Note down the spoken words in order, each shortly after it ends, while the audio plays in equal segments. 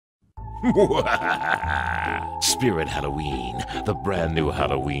Spirit Halloween, the brand new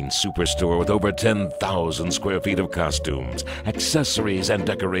Halloween superstore with over 10,000 square feet of costumes, accessories, and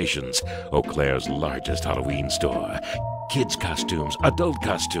decorations. Eau Claire's largest Halloween store. Kids' costumes, adult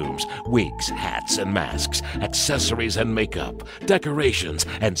costumes, wigs, hats, and masks, accessories and makeup, decorations,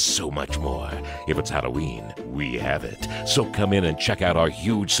 and so much more. If it's Halloween, we have it. So come in and check out our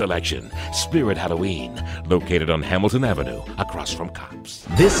huge selection. Spirit Halloween, located on Hamilton Avenue, across from Cops.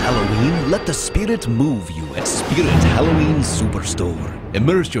 This Halloween, let the spirit move you at Spirit Halloween Superstore.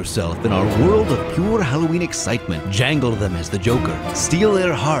 Immerse yourself in our world of pure Halloween excitement. Jangle them as the Joker. Steal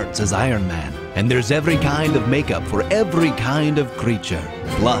their hearts as Iron Man. And there's every kind of makeup for every kind of creature.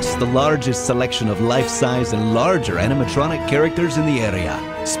 Plus, the largest selection of life-size and larger animatronic characters in the area.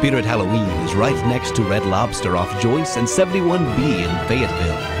 Spirit Halloween is right next to Red Lobster off Joyce and 71B in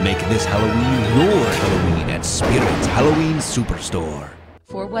Fayetteville. Make this Halloween your Halloween at Spirit's Halloween Superstore.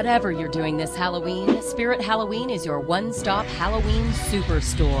 For whatever you're doing this Halloween, Spirit Halloween is your one-stop Halloween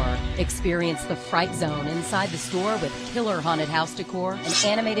superstore. Experience the Fright Zone inside the store with killer haunted house decor and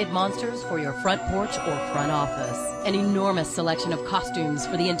animated monsters for your front porch or front office. An enormous selection of costumes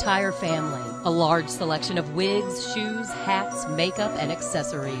for the entire family. A large selection of wigs, shoes, hats, makeup, and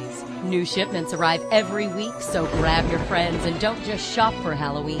accessories. New shipments arrive every week, so grab your friends and don't just shop for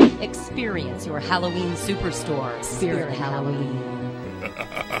Halloween. Experience your Halloween superstore, Spirit Halloween.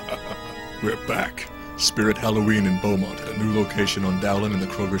 We're back. Spirit Halloween in Beaumont at a new location on Dowling in the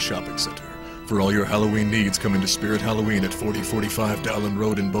Kroger Shopping Center. For all your Halloween needs, come into Spirit Halloween at 4045 Dowling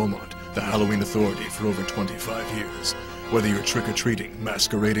Road in Beaumont, the Halloween authority for over 25 years. Whether you're trick-or-treating,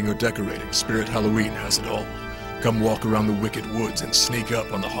 masquerading, or decorating, Spirit Halloween has it all. Come walk around the Wicked Woods and sneak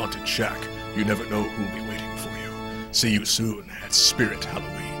up on the Haunted Shack. You never know who'll be waiting for you. See you soon at Spirit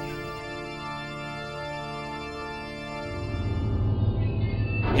Halloween.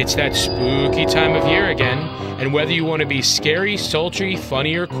 It's that spooky time of year again, and whether you want to be scary, sultry,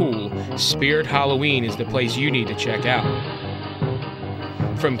 funny, or cool, Spirit Halloween is the place you need to check out.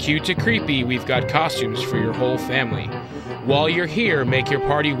 From cute to creepy, we've got costumes for your whole family. While you're here, make your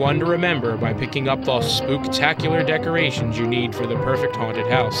party one to remember by picking up those spooktacular decorations you need for the perfect haunted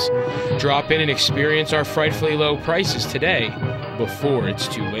house. Drop in and experience our frightfully low prices today, before it's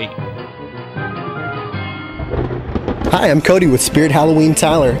too late. Hi, I'm Cody with Spirit Halloween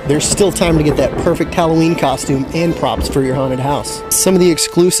Tyler. There's still time to get that perfect Halloween costume and props for your haunted house. Some of the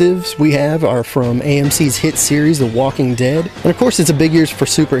exclusives we have are from AMC's hit series, The Walking Dead. And of course, it's a big year for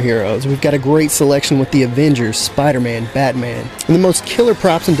superheroes. We've got a great selection with the Avengers, Spider-Man, Batman, and the most killer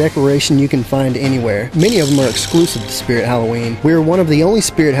props and decoration you can find anywhere. Many of them are exclusive to Spirit Halloween. We're one of the only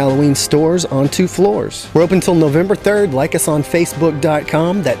Spirit Halloween stores on 2 floors. We're open until November 3rd. Like us on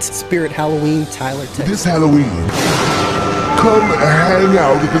Facebook.com. That's Spirit Halloween Tyler, Texas. This Halloween, come hang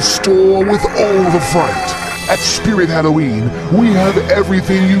out at the store with all the fright. At Spirit Halloween, we have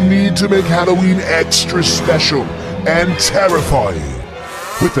everything you need to make Halloween extra special and terrifying.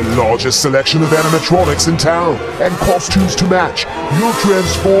 With the largest selection of animatronics in town and costumes to match, you'll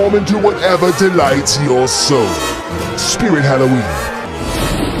transform into whatever delights your soul. Spirit Halloween.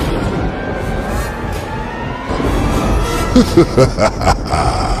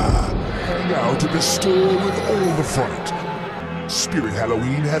 Hang out at the store with all the fright. Spirit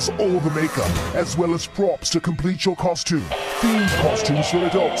Halloween has all the makeup, as well as props to complete your costume, themed costumes for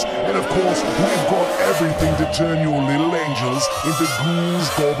adults, and of course, we've got everything to turn your little angels into ghouls,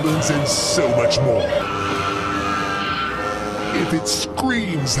 goblins, and so much more. If it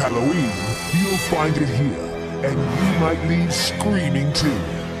screams Halloween, you'll find it here, and you might leave screaming too.